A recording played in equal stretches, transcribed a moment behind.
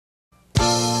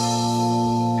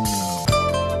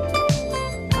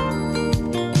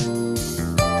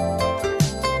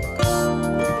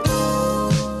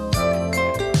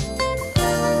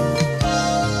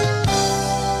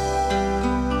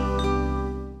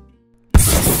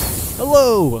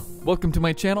Hello! Welcome to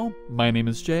my channel. My name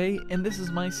is Jay, and this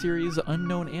is my series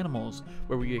Unknown Animals,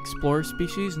 where we explore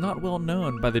species not well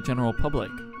known by the general public.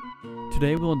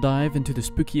 Today we'll dive into the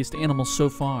spookiest animal so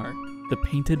far, the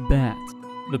painted bat.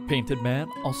 The painted bat,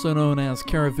 also known as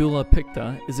Caravula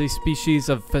picta, is a species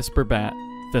of vesper bat.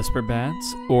 Vesper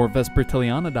bats, or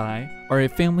Vespertilionidae, are a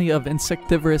family of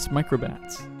insectivorous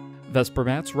microbats. Vesper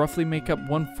bats roughly make up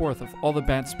 1/4 of all the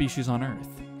bat species on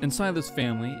Earth. Inside this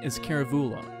family is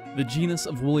Caravula, the genus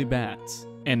of woolly bats,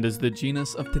 and is the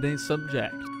genus of today's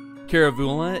subject.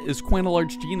 Caravula is quite a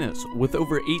large genus, with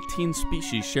over 18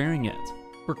 species sharing it.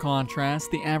 For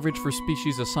contrast, the average for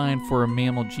species assigned for a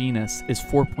mammal genus is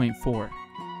 4.4.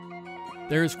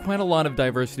 There is quite a lot of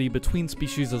diversity between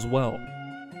species as well.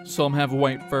 Some have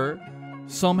white fur,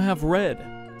 some have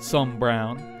red, some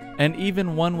brown, and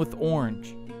even one with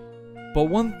orange. But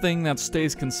one thing that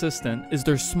stays consistent is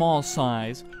their small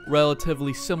size,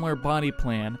 relatively similar body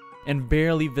plan, and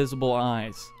barely visible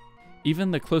eyes.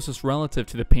 Even the closest relative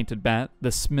to the painted bat,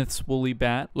 the Smith's woolly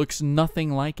bat, looks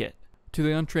nothing like it. To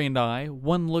the untrained eye,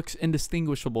 one looks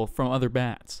indistinguishable from other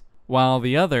bats, while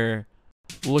the other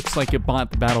looks like it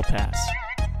bought the battle pass.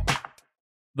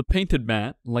 The painted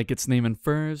bat, like its name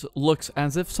infers, looks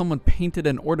as if someone painted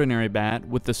an ordinary bat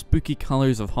with the spooky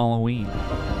colors of Halloween.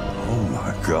 Oh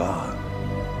my god.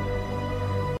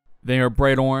 They are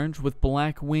bright orange with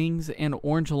black wings and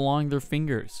orange along their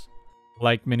fingers.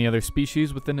 Like many other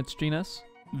species within its genus,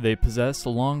 they possess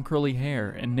long curly hair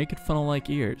and naked funnel-like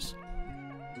ears.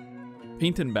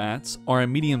 Painted bats are a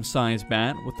medium-sized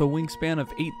bat with a wingspan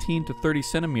of 18 to 30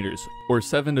 centimeters, or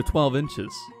 7 to 12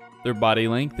 inches. Their body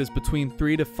length is between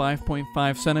 3 to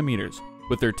 5.5 centimeters,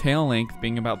 with their tail length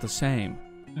being about the same.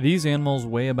 These animals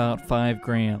weigh about 5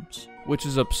 grams, which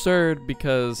is absurd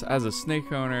because as a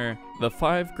snake owner, the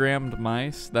 5-grammed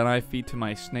mice that I feed to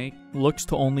my snake looks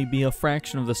to only be a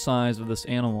fraction of the size of this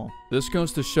animal. This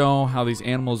goes to show how these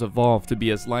animals evolved to be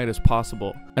as light as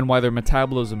possible, and why their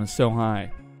metabolism is so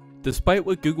high. Despite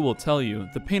what Google will tell you,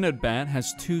 the painted bat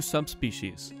has 2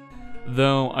 subspecies,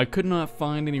 though I could not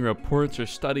find any reports or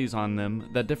studies on them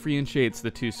that differentiates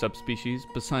the 2 subspecies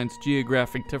besides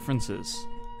geographic differences.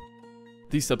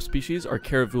 These subspecies are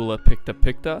Caravula picta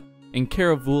picta and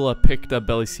Caravula picta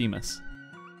bellissimus.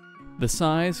 The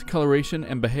size, coloration,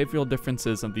 and behavioral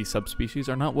differences of these subspecies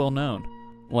are not well known,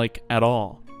 like at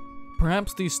all.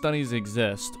 Perhaps these studies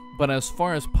exist, but as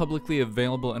far as publicly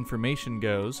available information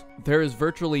goes, there is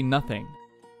virtually nothing.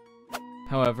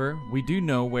 However, we do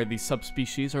know where these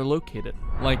subspecies are located,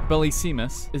 like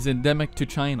bellissimus is endemic to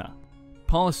China.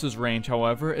 Pallas's range,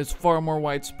 however, is far more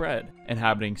widespread,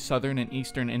 inhabiting southern and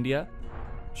eastern India,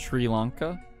 Sri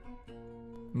Lanka,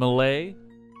 Malay,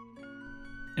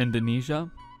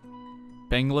 Indonesia,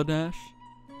 Bangladesh,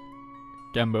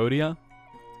 Cambodia,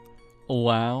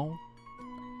 Laos,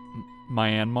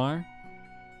 Myanmar,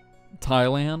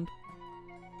 Thailand,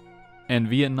 and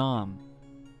Vietnam.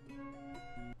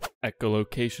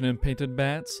 Echolocation in painted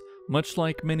bats, much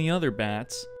like many other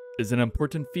bats, is an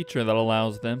important feature that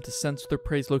allows them to sense their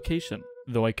prey's location.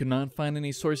 Though I could not find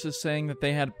any sources saying that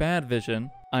they had bad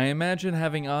vision, I imagine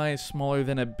having eyes smaller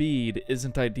than a bead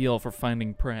isn't ideal for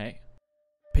finding prey.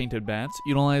 Painted bats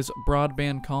utilize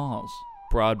broadband calls.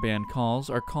 Broadband calls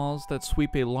are calls that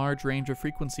sweep a large range of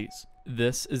frequencies.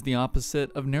 This is the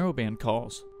opposite of narrowband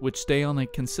calls, which stay on a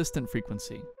consistent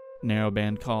frequency.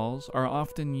 Narrowband calls are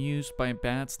often used by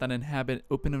bats that inhabit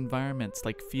open environments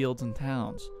like fields and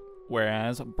towns,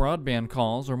 whereas broadband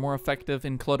calls are more effective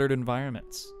in cluttered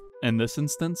environments. In this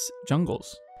instance,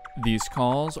 jungles. These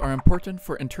calls are important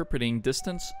for interpreting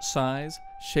distance, size,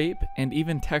 shape, and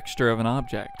even texture of an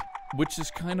object, which is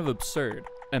kind of absurd.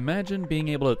 Imagine being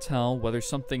able to tell whether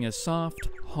something is soft,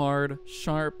 hard,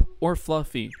 sharp, or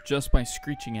fluffy just by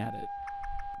screeching at it.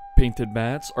 Painted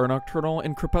bats are nocturnal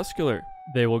and crepuscular.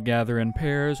 They will gather in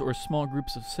pairs or small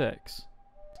groups of 6.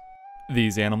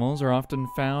 These animals are often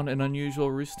found in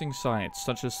unusual roosting sites,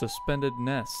 such as suspended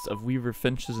nests of weaver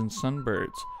finches and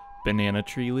sunbirds, banana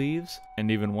tree leaves, and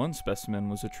even one specimen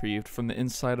was retrieved from the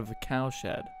inside of a cow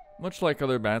shed. Much like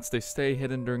other bats, they stay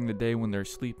hidden during the day when they're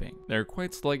sleeping. They are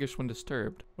quite sluggish when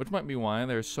disturbed, which might be why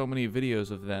there are so many videos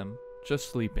of them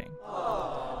just sleeping.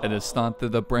 It is thought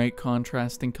that the bright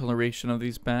contrasting coloration of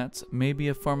these bats may be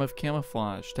a form of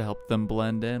camouflage to help them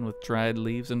blend in with dried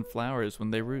leaves and flowers when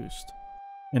they roost.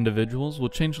 Individuals will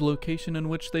change the location in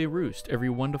which they roost every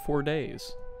 1 to 4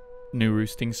 days. New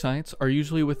roosting sites are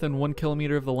usually within 1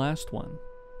 kilometer of the last one.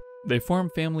 They form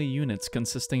family units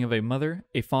consisting of a mother,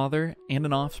 a father, and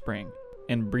an offspring,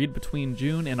 and breed between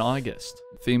June and August.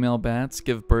 Female bats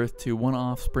give birth to 1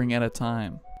 offspring at a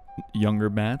time. Younger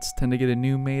bats tend to get a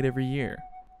new mate every year,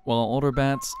 while older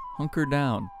bats hunker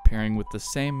down, pairing with the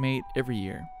same mate every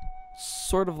year.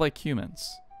 Sort of like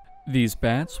humans. These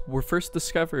bats were first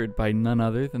discovered by none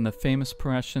other than the famous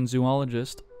Prussian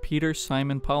zoologist Peter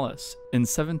Simon Paulus in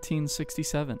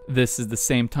 1767. This is the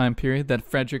same time period that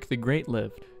Frederick the Great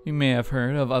lived. You may have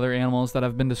heard of other animals that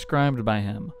have been described by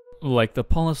him, like the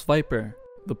Pallas viper,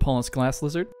 the Pallas glass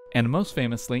lizard, and most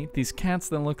famously, these cats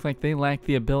that look like they lack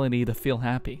the ability to feel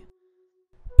happy.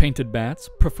 Painted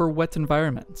bats prefer wet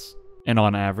environments, and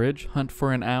on average, hunt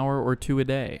for an hour or two a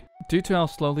day. Due to how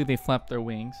slowly they flap their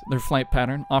wings, their flight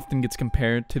pattern often gets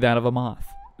compared to that of a moth.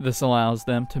 This allows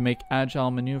them to make agile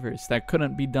maneuvers that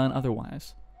couldn't be done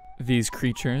otherwise. These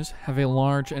creatures have a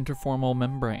large interformal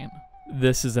membrane.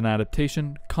 This is an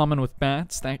adaptation common with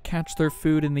bats that catch their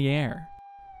food in the air.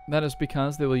 That is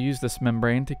because they will use this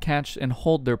membrane to catch and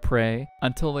hold their prey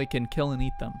until they can kill and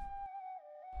eat them.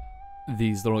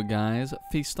 These little guys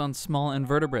feast on small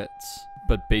invertebrates,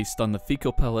 but based on the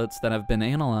fecal pellets that have been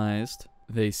analyzed,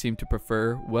 they seem to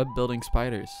prefer web-building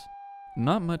spiders.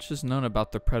 Not much is known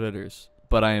about their predators,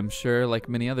 but I am sure, like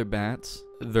many other bats,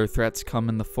 their threats come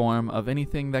in the form of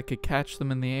anything that could catch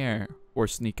them in the air or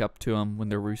sneak up to them when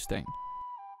they're roosting.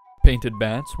 Painted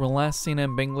bats were last seen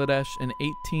in Bangladesh in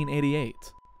 1888,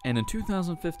 and in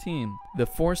 2015, the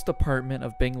Forest Department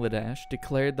of Bangladesh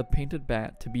declared the painted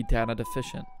bat to be data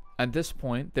deficient. At this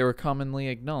point, they were commonly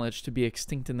acknowledged to be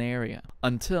extinct in the area,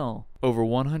 until over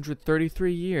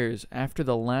 133 years after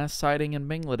the last sighting in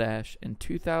Bangladesh in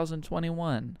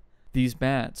 2021, these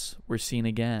bats were seen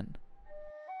again.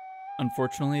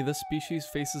 Unfortunately, this species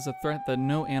faces a threat that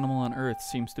no animal on Earth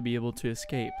seems to be able to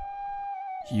escape.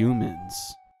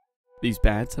 Humans. These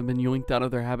bats have been yoinked out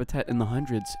of their habitat in the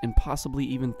hundreds and possibly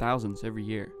even thousands every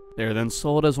year. They are then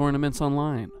sold as ornaments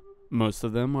online. Most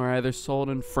of them are either sold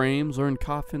in frames or in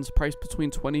coffins priced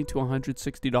between $20 to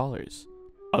 $160.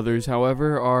 Others,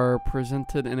 however, are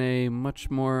presented in a much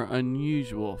more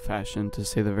unusual fashion, to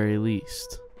say the very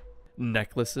least.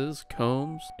 Necklaces,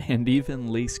 combs, and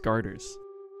even lace garters.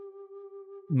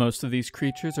 Most of these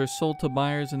creatures are sold to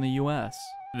buyers in the US.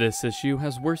 This issue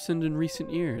has worsened in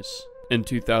recent years. In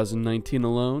 2019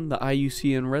 alone, the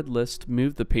IUCN Red List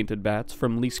moved the painted bats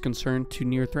from least concern to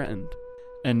near threatened.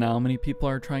 And now many people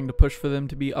are trying to push for them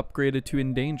to be upgraded to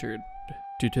endangered,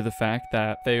 due to the fact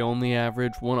that they only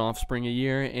average one offspring a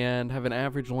year and have an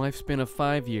average lifespan of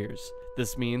 5 years.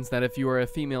 This means that if you are a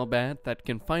female bat that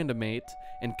can find a mate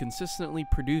and consistently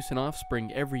produce an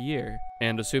offspring every year,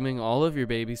 and assuming all of your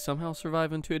babies somehow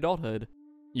survive into adulthood,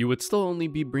 you would still only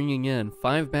be bringing in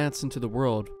 5 bats into the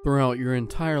world throughout your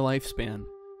entire lifespan.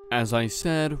 As I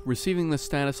said, receiving the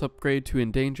status upgrade to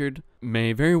endangered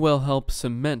may very well help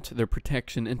cement their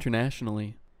protection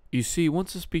internationally. You see,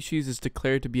 once a species is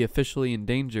declared to be officially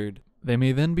endangered, they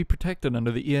may then be protected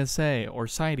under the ESA or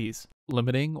CITES,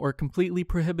 limiting or completely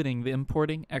prohibiting the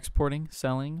importing, exporting,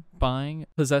 selling, buying,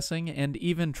 possessing, and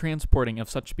even transporting of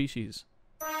such species.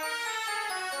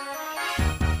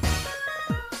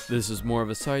 This is more of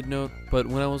a side note, but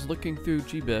when I was looking through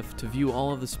GBIF to view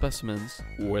all of the specimens,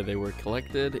 where they were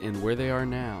collected and where they are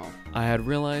now, I had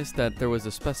realized that there was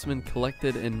a specimen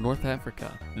collected in North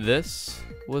Africa. This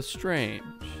was strange.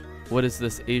 What is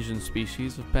this Asian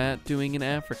species of bat doing in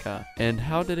Africa, and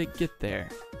how did it get there?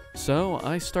 So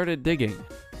I started digging.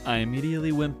 I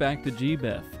immediately went back to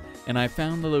GBIF, and I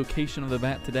found the location of the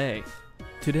bat today.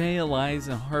 Today it lies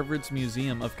in Harvard's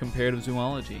Museum of Comparative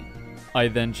Zoology. I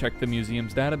then checked the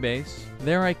museum's database.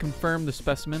 There I confirmed the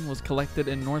specimen was collected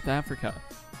in North Africa,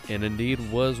 and indeed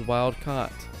was wild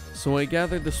caught. So I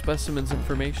gathered the specimen's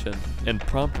information and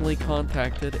promptly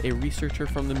contacted a researcher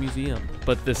from the museum.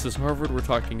 But this is Harvard we're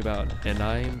talking about, and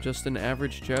I am just an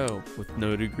average Joe with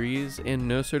no degrees and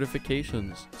no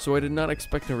certifications, so I did not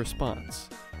expect a response.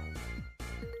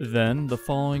 Then, the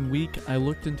following week, I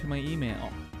looked into my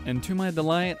email, and to my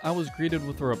delight, I was greeted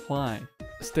with a reply,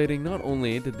 stating not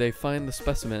only did they find the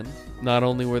specimen, not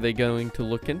only were they going to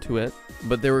look into it,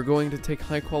 but they were going to take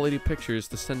high-quality pictures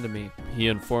to send to me. He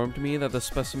informed me that the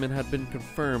specimen had been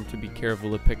confirmed to be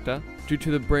Caravulipicta due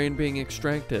to the brain being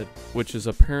extracted, which is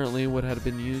apparently what had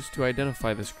been used to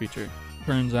identify this creature.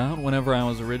 Turns out, whenever I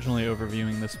was originally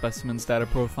overviewing the specimen's data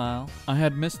profile, I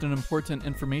had missed an important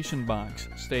information box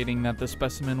stating that the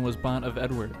specimen was bought of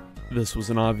Edward. This was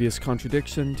an obvious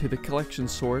contradiction to the collection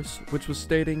source, which was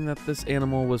stating that this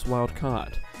animal was wild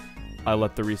caught. I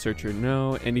let the researcher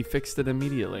know, and he fixed it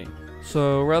immediately.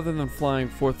 So rather than flying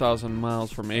 4,000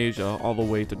 miles from Asia all the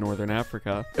way to northern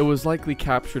Africa, it was likely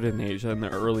captured in Asia in the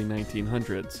early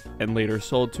 1900s, and later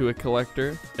sold to a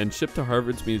collector and shipped to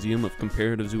Harvard's Museum of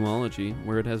Comparative Zoology,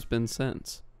 where it has been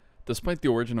since. Despite the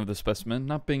origin of the specimen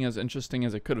not being as interesting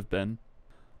as it could have been,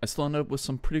 I still ended up with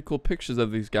some pretty cool pictures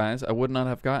of these guys I would not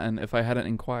have gotten if I hadn't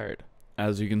inquired.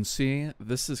 As you can see,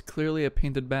 this is clearly a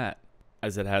painted bat,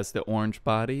 as it has the orange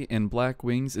body and black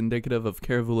wings indicative of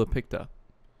Caravula picta.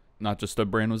 Not just the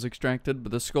brain was extracted,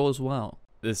 but the skull as well.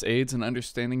 This aids in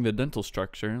understanding the dental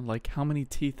structure, like how many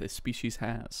teeth a species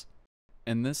has.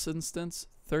 In this instance,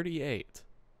 38.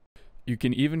 You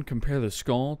can even compare the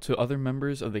skull to other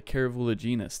members of the Caravula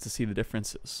genus to see the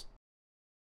differences.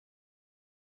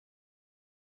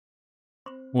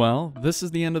 Well, this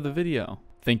is the end of the video.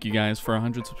 Thank you guys for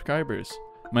 100 subscribers.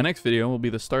 My next video will be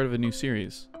the start of a new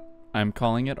series. I'm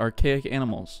calling it Archaic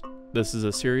Animals. This is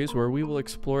a series where we will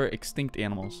explore extinct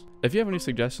animals. If you have any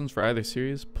suggestions for either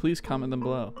series, please comment them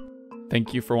below.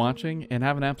 Thank you for watching, and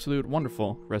have an absolute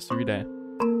wonderful rest of your day.